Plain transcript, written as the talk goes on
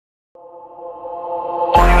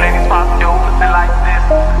All you ladies pop your pussy like this.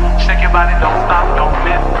 Shake your body, don't stop, don't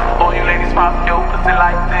miss. All you ladies pop your pussy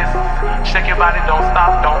like this. Shake your body, don't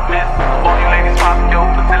stop, don't miss. All you ladies pop your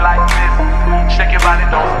pussy like this. Shake your body,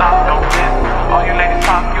 don't stop, don't miss. All you ladies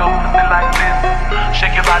pop your pussy like this.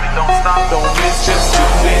 Shake your body, don't stop, don't miss. Just do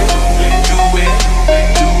it, do it,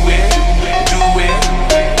 do it, do it,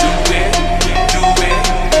 do it, do it, do it, do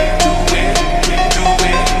it,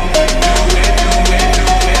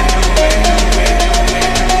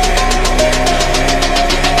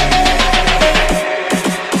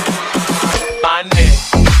 my neck,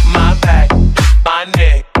 my back, my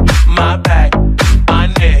neck, my back, my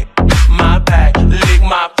neck, my back, lick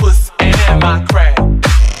my pussy and my crack.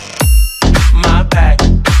 My back,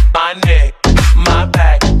 my neck, my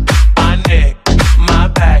back, my neck, my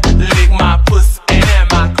back, lick my pussy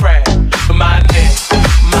and my crack. My neck,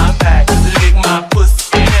 my back, lick my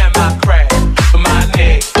pussy and my crack. My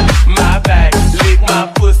neck, my back, lick my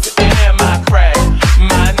pussy and my crack.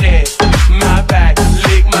 My neck, my back,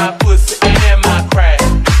 lick my pussy and my crack.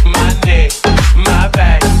 My neck, my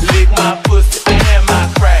back, lick my pussy and my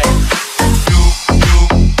crack.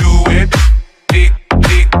 Do it,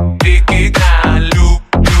 dick it down, loop,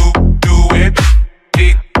 do it,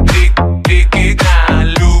 dick it down,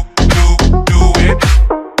 loop, do it,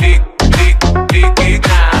 dick it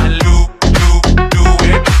down, loop, do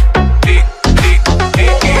it, dick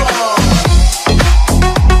it down.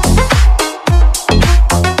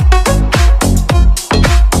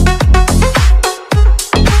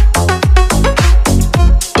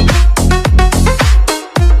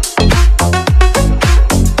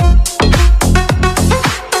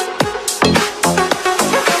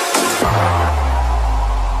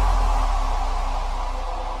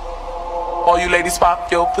 All you ladies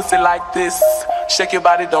pop your pussy like this. Shake your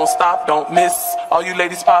body, don't stop, don't miss. All you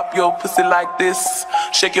ladies pop your pussy like this.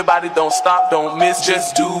 Shake your body, don't stop, don't miss.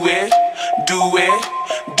 Just do it, do it,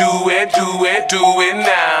 do it, do it, do it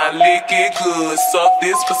now. Lick it good, suck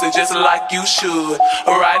this pussy just like you should.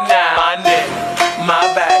 Right now, my neck,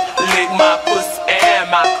 my back, lick my pussy and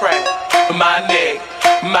my crack. My neck,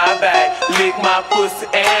 my back, lick my pussy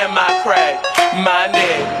and my crack. My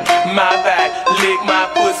neck, my back, lick my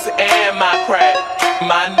pussy and my crack.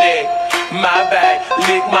 My neck, my back,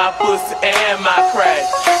 lick my pussy and my crack.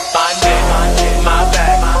 My neck, my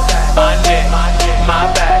back, my neck, my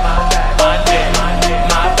back, my neck,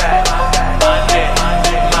 my back, my neck, my back, my neck,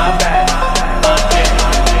 my back,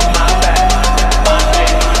 my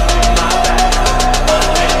neck, my back, my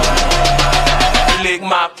neck. Lick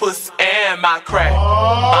my pussy and my crack.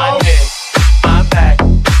 My neck, my back,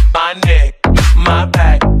 my neck, my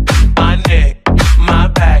back, my neck, my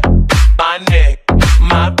back, my neck,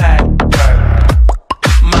 my back,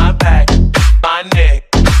 my back, my neck,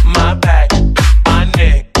 my back, my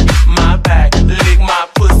neck, my back, lick my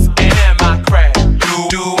pussy and my crack.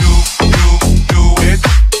 Do it,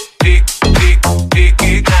 dick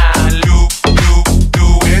it down, loop, do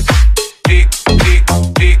it, dick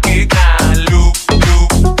it down, loop,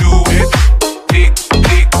 do it,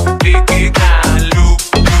 dick it down, loop,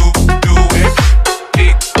 do it,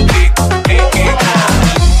 dick it down.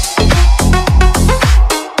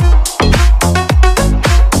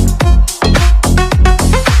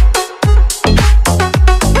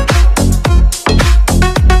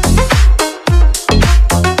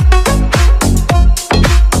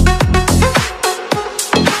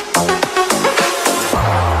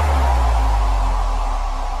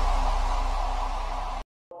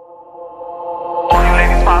 All you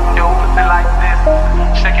ladies pop your pussy like this.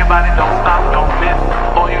 Shake your body, don't stop, don't miss.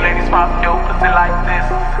 All you ladies pop your pussy like this.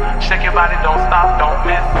 Shake your body, don't stop, don't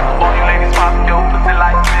miss. All you ladies pop your pussy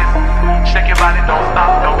like this. Shake your body, don't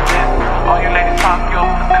stop, don't miss. All you ladies pop your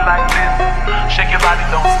pussy like this. Shake your body,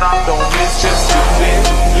 don't stop, don't miss. Just do it,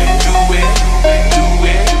 do it, do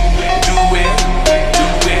it, do it, do it,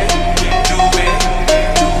 do it, do it, do it,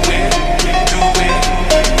 do it, do it.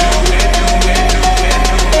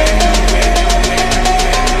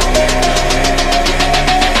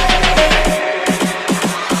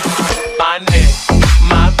 My neck,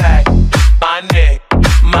 my back, my neck,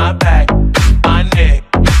 my back, my neck,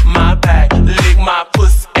 my back, lick my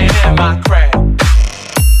pussy and my crack.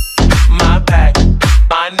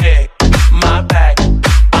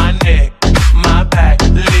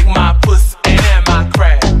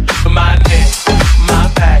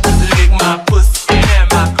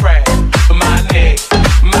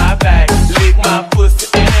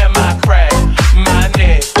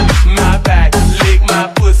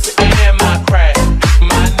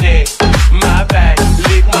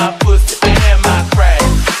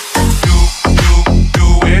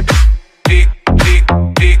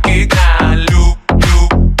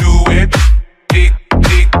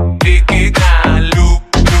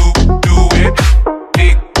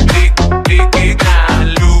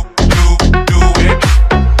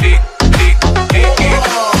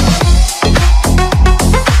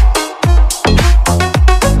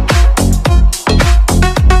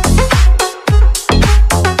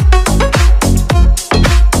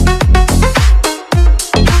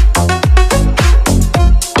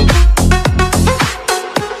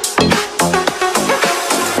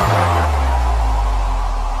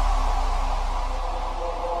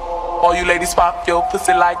 you ladies pop your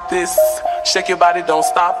pussy like this. Shake your body, don't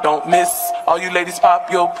stop, don't miss. All you ladies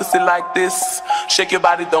pop your pussy like this. Shake your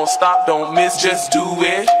body, don't stop, don't miss. Just do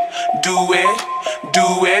it, do it, do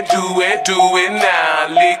it, do it, do it now.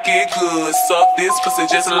 Lick it good, suck this pussy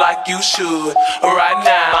just like you should. Right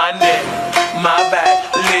now, my neck, my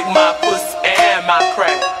back, lick my pussy and my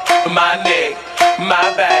crack. My neck,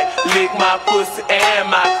 my back, lick my pussy and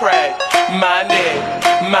my crack. My neck,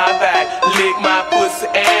 my back, lick my pussy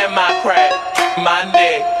and my crack. My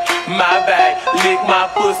neck, my back, lick my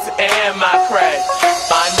pussy and my crack.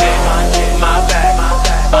 My neck, my back,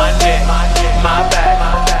 my neck, my back,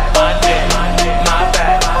 my neck, my back, my neck, my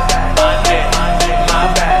back, my neck, my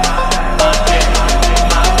back, my neck,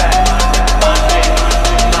 my back,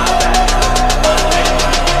 my neck.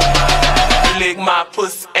 Lick my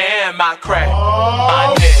pussy and my crack.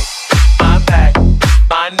 My neck, my back,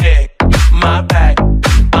 my neck, my back,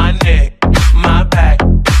 my neck, my back,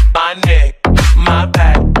 my neck, my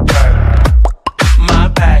back, my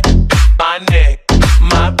back, my neck,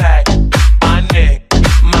 my back, my neck,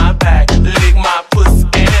 my back. Lick my pussy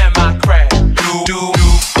and my crack. Do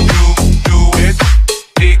it,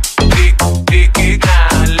 dick it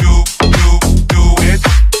now. Do it,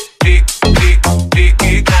 dick it now. Do it, dick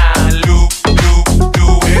it now. Do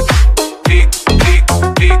it, dick it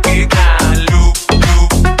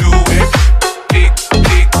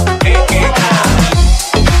now.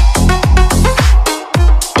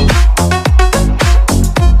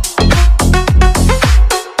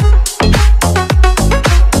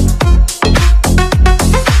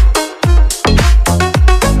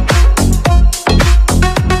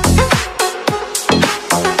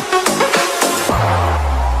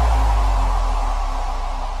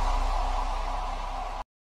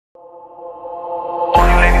 All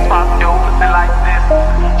you ladies pop your pussy like this.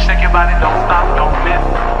 Shake your body, don't stop, don't miss.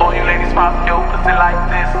 All you ladies pop your pussy like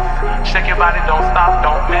this. Shake your body, don't stop,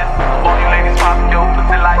 don't miss. All you ladies pop your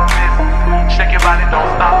pussy like this. Shake your body, don't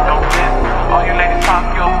stop, don't miss. All you ladies pop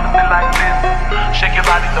your pussy like this. Shake your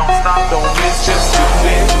body, don't stop, don't miss. Just do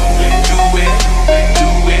it, do it, do it, do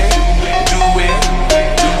it, do it,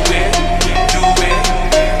 do it, do it,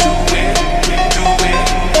 do it,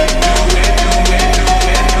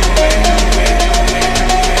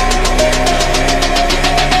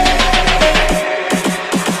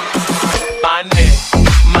 my neck,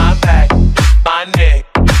 my back, my neck,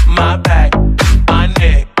 my back, my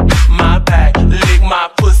neck, my back. Lick my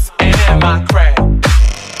pussy and my crack.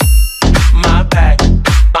 My back,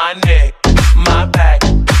 my neck, my back,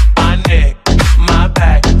 my neck, my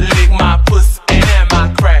back. Lick my pussy and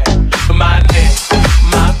my crack. My neck,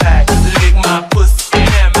 my back, lick my pussy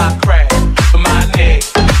and my crack. My neck,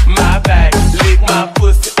 my back, lick my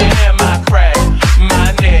pussy and my crack.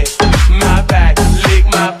 My neck, my back, lick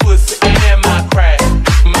my pussy and my crack.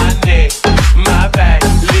 My neck, my back,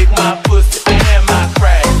 lick my pussy and my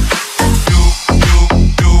crack.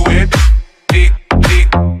 Do it, dick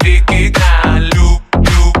it now.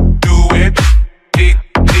 Do it,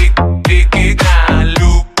 dick it now.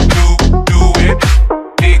 Do it,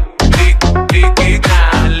 dick it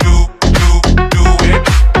now. Do it,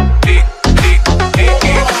 dick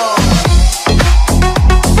it.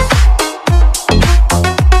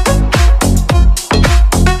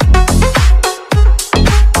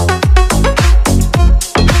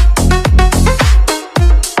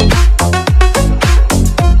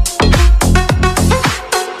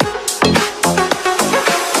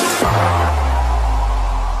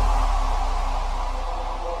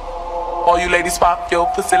 All you ladies pop your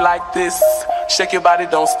pussy like this. Shake your body,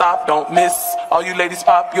 don't stop, don't miss. All you ladies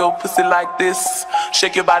pop your pussy like this.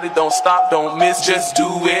 Shake your body, don't stop, don't miss. Just do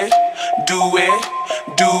it, do it,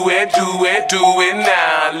 do it, do it, do it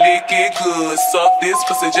now. Lick it good, suck this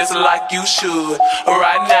pussy just like you should.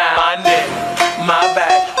 Right now, my neck, my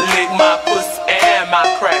back, lick my pussy and my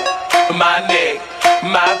crack. My neck,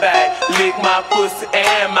 my back, lick my pussy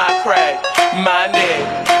and my crack. My neck,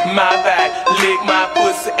 my back, lick my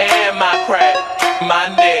pussy and my crack. My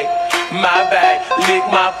neck, my back, lick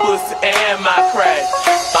my pussy and my crack.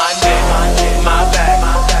 My neck, my back,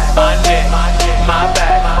 my neck, my back, my neck, my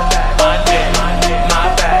back, my neck, my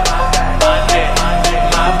back, my neck,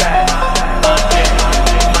 my back, my neck,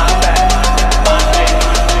 my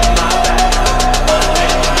back, my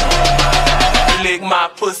neck. Lick my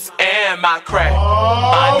pussy and my crack.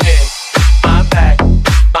 My neck, my back,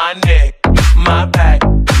 my neck, my back,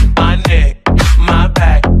 my neck, my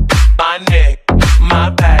back, my neck, my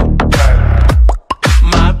back,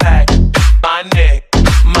 my back, my neck,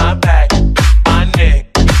 my back, my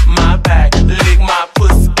neck, my back. Lick my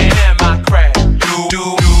pussy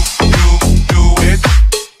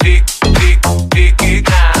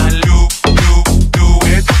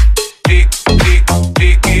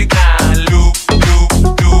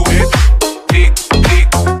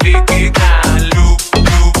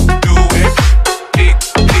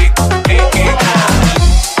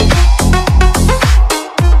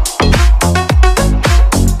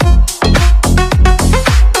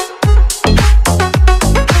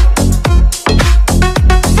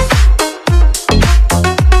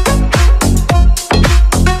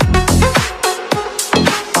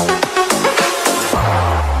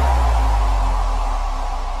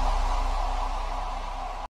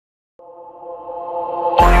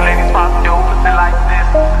pussy like this.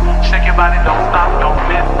 Shake your body, don't stop, don't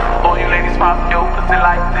miss. All you ladies pop your pussy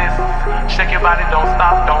like this. Shake your body, don't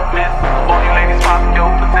stop, don't miss. All you ladies pop your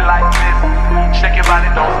pussy like this. Shake your body,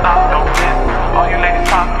 don't stop, don't miss. All you ladies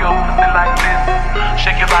pop your pussy like this.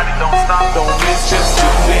 Shake your body, don't stop, don't miss. Just do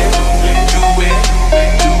it, do it,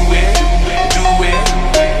 do it, do it, do it,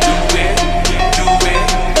 do it, do it, do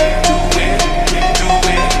it,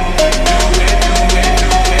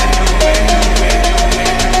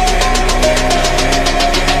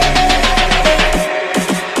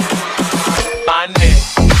 my neck,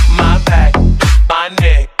 my back, my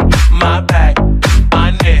neck, my back,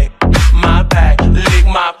 my neck, my back. Lick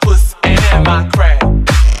my pussy and my crack.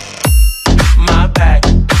 My back,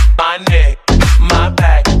 my neck, my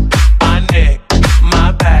back, my neck,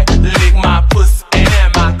 my back. Lick my pussy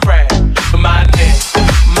and my crack. My neck,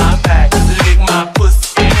 my back, lick my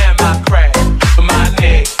pussy and my crack. My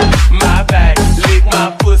neck, my back, lick my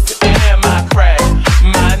pussy and my crack.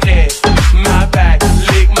 My neck, my back,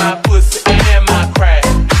 lick my pussy and my crack.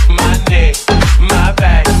 My neck, my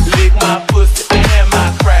back, lick my pussy and my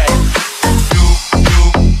crack.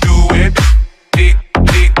 Do it, dick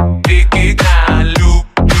it down, loop,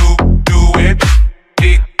 do it,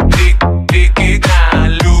 dick it down,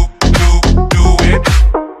 loop, do it,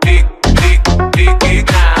 dick it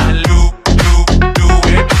down, loop, do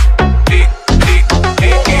it, dick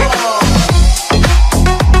it down.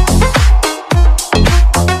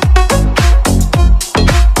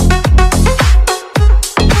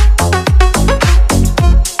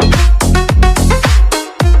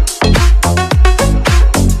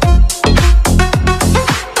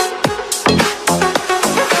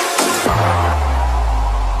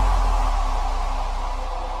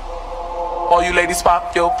 All you ladies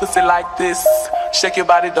pop your pussy like this. Shake your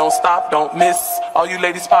body, don't stop, don't miss. All you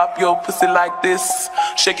ladies pop your pussy like this.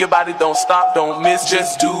 Shake your body, don't stop, don't miss.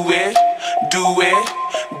 Just do it, do it,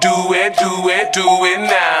 do it, do it, do it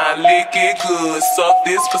now. Lick it good, suck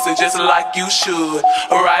this pussy just like you should.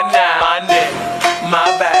 Right now, my neck,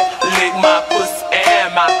 my back, lick my pussy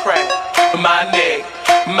and my crack. My neck,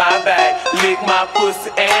 my back, lick my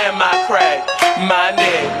pussy and my crack. My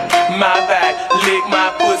neck, my back, lick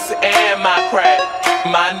my pussy and my crack.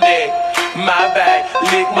 My neck, my back,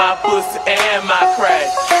 lick my pussy and my crack.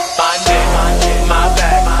 My neck, my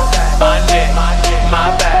back, my neck, my back, my neck, my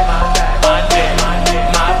back, my neck,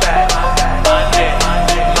 my back, my neck,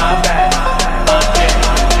 my back, my neck,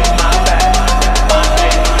 my back,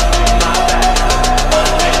 my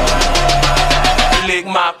neck. Lick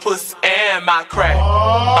my pussy and my crack.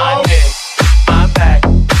 My neck, my back,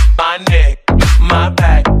 my neck, my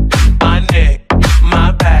back, my neck,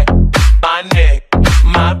 my back, my neck,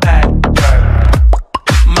 my back,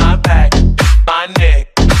 my back, my neck,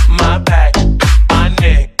 my back, my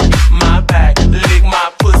neck, my back. Lick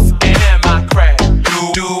my pussy and my crack. Do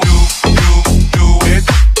it,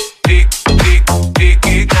 dick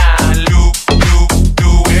it down, loop,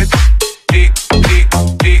 do it, dick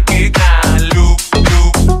it down, loop,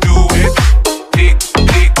 do it,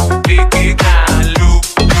 dick it down, loop,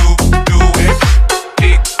 do it,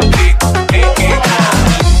 dick it down.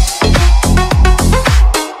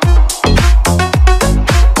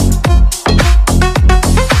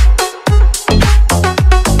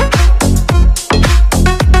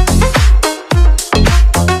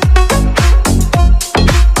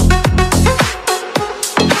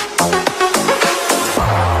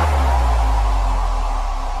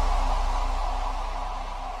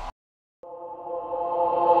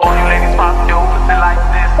 All you ladies pop your pussy like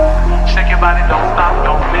this. Shake your body, don't stop,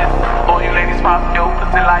 don't miss. All you ladies pop your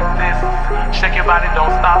pussy like this. Shake your body,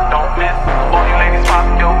 don't stop, don't miss. All you ladies pop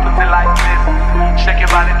your pussy like this. Shake your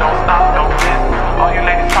body, don't stop, don't miss. All you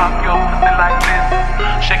ladies pop your pussy like this.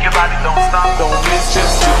 Shake your body, don't stop, don't miss.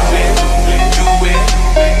 Just do it, do it,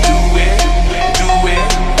 do it, do it, do it,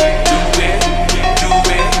 do it, do it, do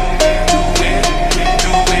it,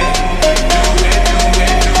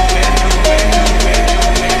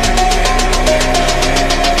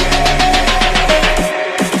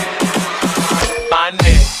 my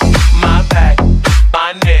neck, my back, my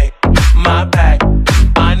neck, my back,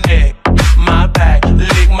 my neck, my back.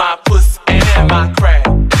 Lick my pussy and my crack.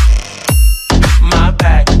 My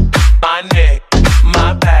back, my neck,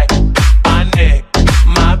 my back, my neck,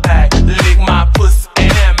 my back.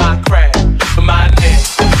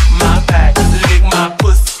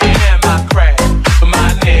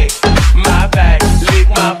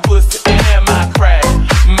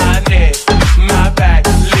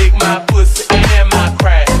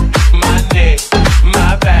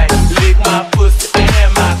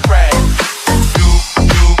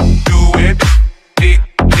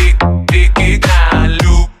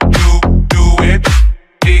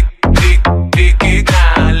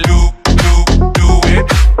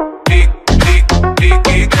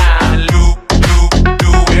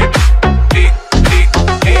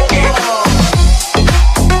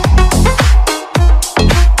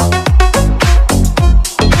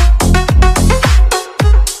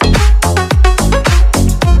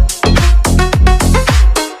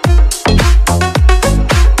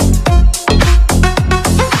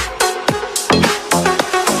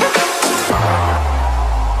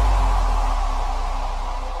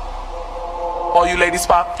 All you ladies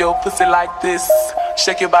pop your pussy like this.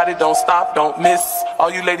 Shake your body, don't stop, don't miss. All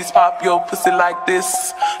you ladies pop your pussy like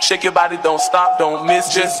this. Shake your body, don't stop, don't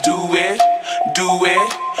miss. Just do it, do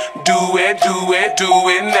it, do it, do it, do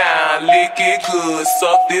it now. Lick it good,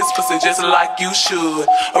 suck this pussy just like you should.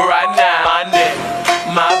 Right now, my neck,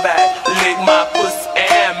 my back, lick my pussy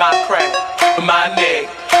and my crack. My neck,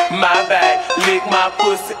 my back, lick my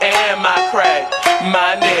pussy and my crack.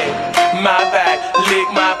 My neck, my back, lick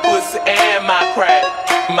my pussy and my crack.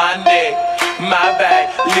 My neck, my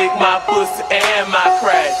back, lick my pussy and my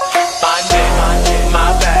crack. My neck,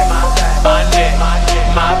 my back, my neck, my back,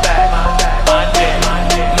 my neck, my back, my neck,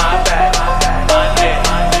 my back, my neck,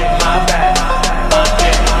 my back, my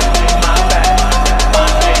neck, my back, my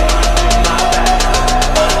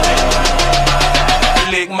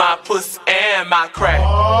neck. Lick my pussy and my crack.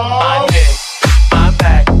 My neck, my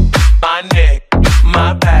back, my neck,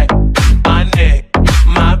 my back, my neck,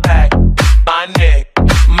 my back, my neck,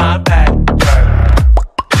 my back,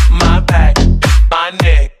 my back, my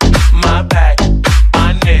neck, my back,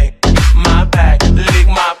 my neck, my back. Lick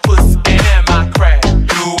my pussy and my crack.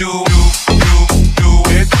 Do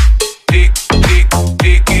it,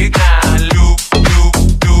 dick it down.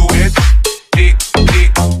 Do it, dick it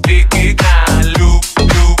down. Do it, dick it down.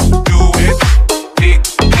 Do it, dick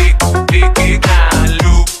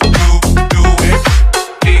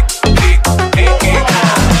it down.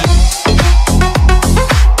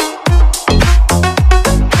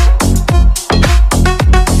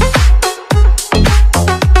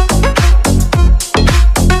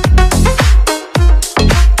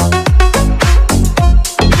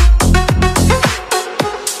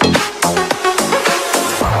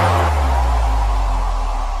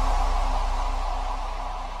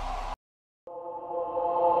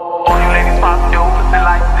 All you ladies pop your pussy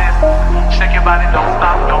like this. Shake your body, don't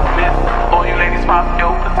stop, don't miss. All you ladies pop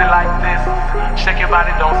your pussy like this. Shake your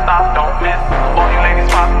body, don't stop, don't miss. All you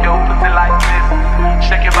ladies pop your pussy like this.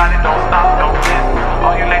 Shake your body, don't stop, don't miss.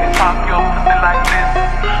 All you ladies pop your pussy like this.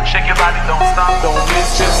 Shake your body, don't stop, don't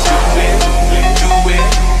miss. Just do it, do it,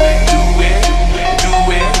 do it, do it, do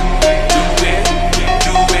it, do it,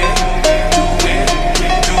 do it,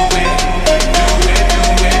 do it,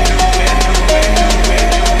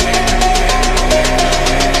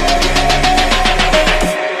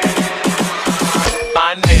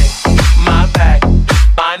 my neck, my back,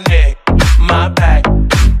 my neck, my back,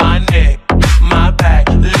 my neck, my back.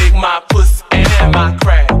 Lick my pussy and my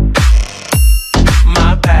crack.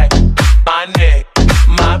 My back, my neck,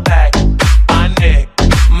 my back, my neck,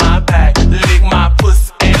 my back. Lick my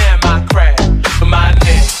pussy and my crack. My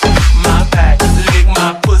neck, my back, lick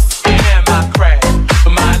my pussy and my crack.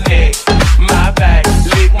 My neck, my back,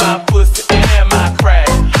 lick my pussy and my crack.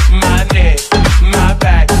 My neck, my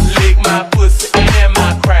back, lick my pussy and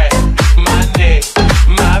my crack. My neck,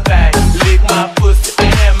 my back, lick my pussy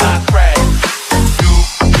and my crack.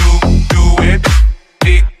 Do it,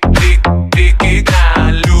 dick it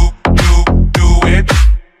down. Do it,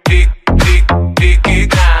 dick it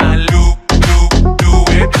down. Do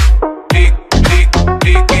it, dick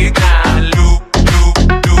it down.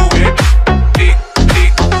 Do it, dick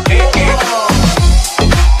it down.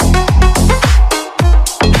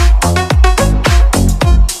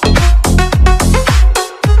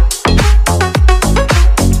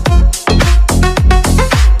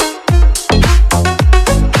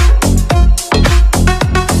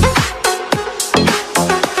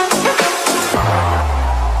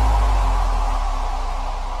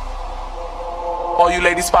 All you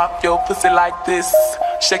ladies pop your pussy like this.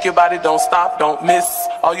 Shake your body, don't stop, don't miss.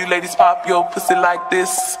 All you ladies pop your pussy like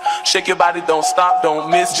this. Shake your body, don't stop,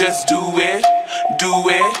 don't miss. Just do it, do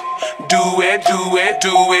it, do it, do it,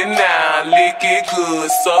 do it now. Lick it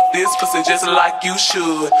good, suck this pussy just like you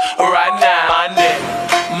should. Right now, my neck,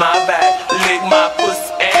 my back, lick my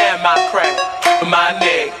pussy and my crack. My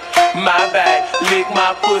neck, my back, lick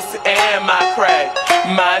my pussy and my crack.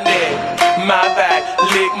 My neck, my back,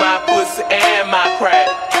 lick my pussy and my crack.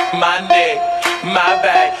 My neck, my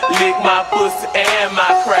back, lick my pussy and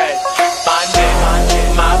my crack. My neck,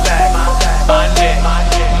 my back, my neck,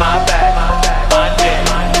 my back, my neck,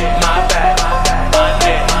 my back, my neck, my back, my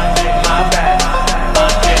neck, my back, my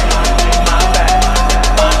neck, my back,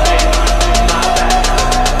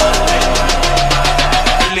 my neck.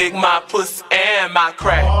 Lick my pussy and my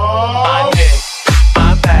crack. My neck,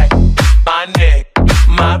 my back, my neck,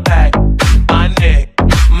 my back, my neck,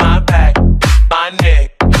 my back, my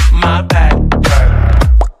neck, my back,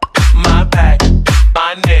 my back,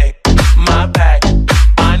 my neck, my back,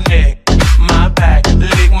 my neck, my back.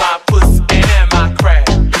 Lick my pussy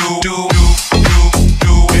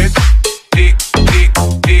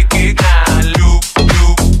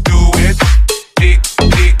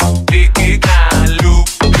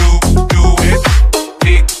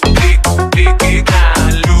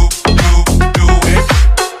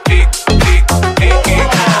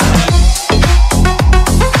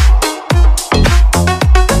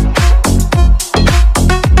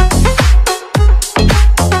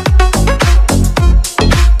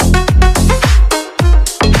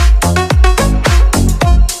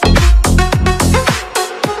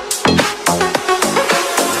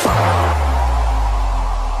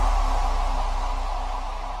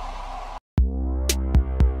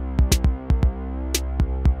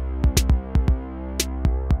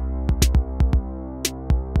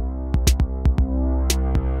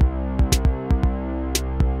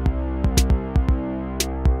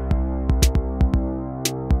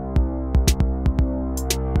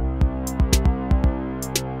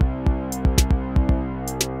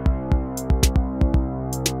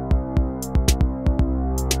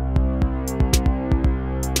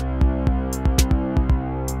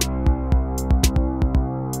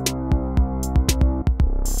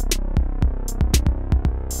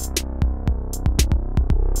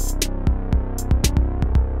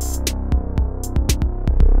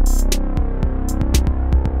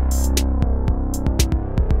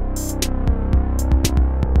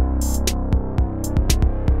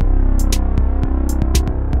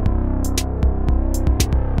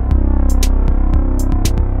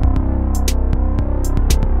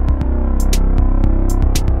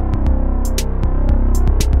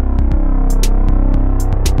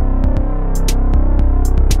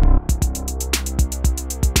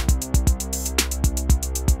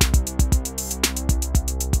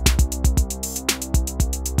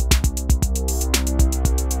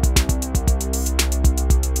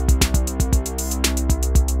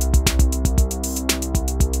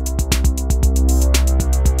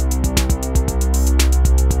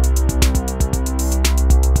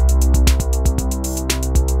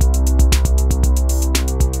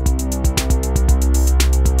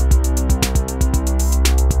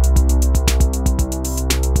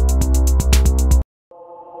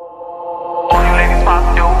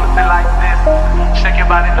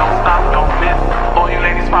body, don't stop, don't miss. All you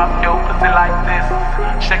ladies pop your pussy like this.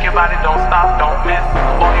 Shake your body, don't stop, don't miss.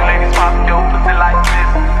 All you ladies pop your pussy like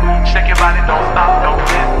this. Shake your body, don't stop, don't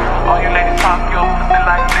miss. All you ladies pop your pussy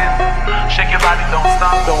like this. Shake your body, don't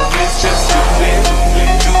stop, don't miss. Just do it,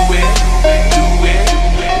 do it, do it,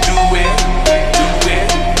 do it, do it, do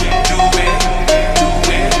it, do it, do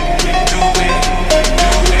it, do it.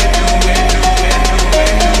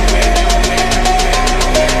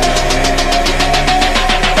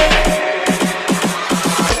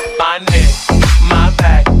 My neck, my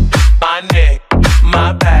back, my neck,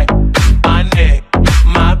 my back, my neck,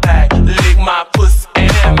 my back. Lick my pussy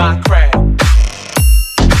and my crack.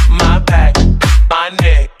 My back, my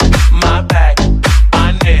neck, my back,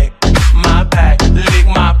 my neck, my back. Lick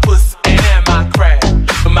my pussy and my crack.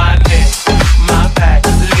 My neck, my back,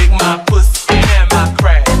 lick my pussy and my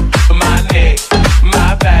crack. My neck,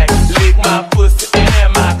 my back, lick my pussy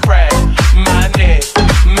and my crack. My neck,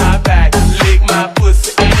 my back, lick my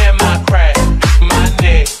pussy and my crack. My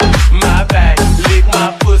neck, my back, lick my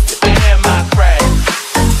pussy and my crack.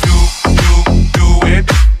 Do it,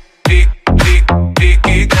 dick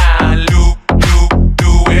it down. Loop,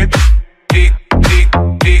 do it, dick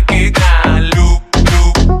it down. Loop,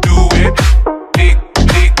 do it, dick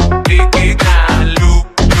it down. Loop,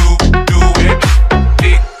 do it,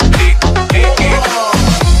 dick it down.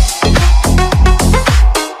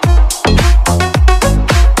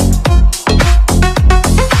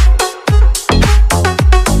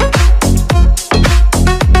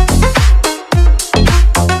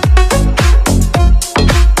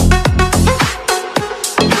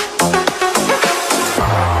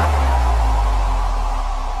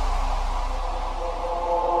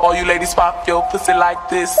 All you ladies pop your pussy like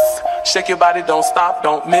this. Shake your body, don't stop,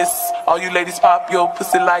 don't miss. All you ladies pop your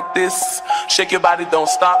pussy like this. Shake your body, don't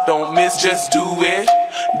stop, don't miss. Just do it,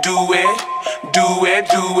 do it, do it,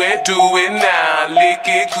 do it, do it now. Lick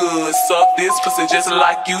it good, suck this pussy just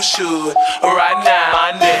like you should. Right now,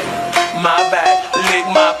 my neck, my back, lick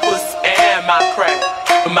my pussy and my crack.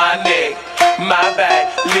 My neck, my back,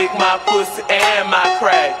 lick my pussy and my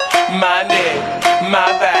crack. My neck,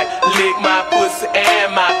 my back, lick my pussy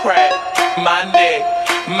and my crack. My neck,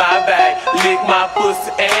 my back, lick my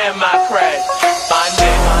pussy and my crack. My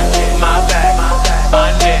neck, my back,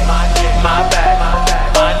 my neck, my back, my neck, my back,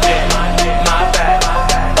 my neck, my back,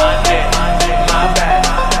 my neck, my back,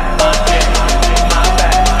 my neck, my back,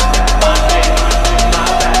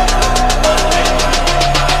 my neck.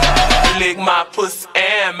 Lick my pussy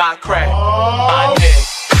and my crack. My neck,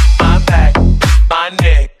 my back, my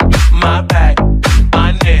neck, my back.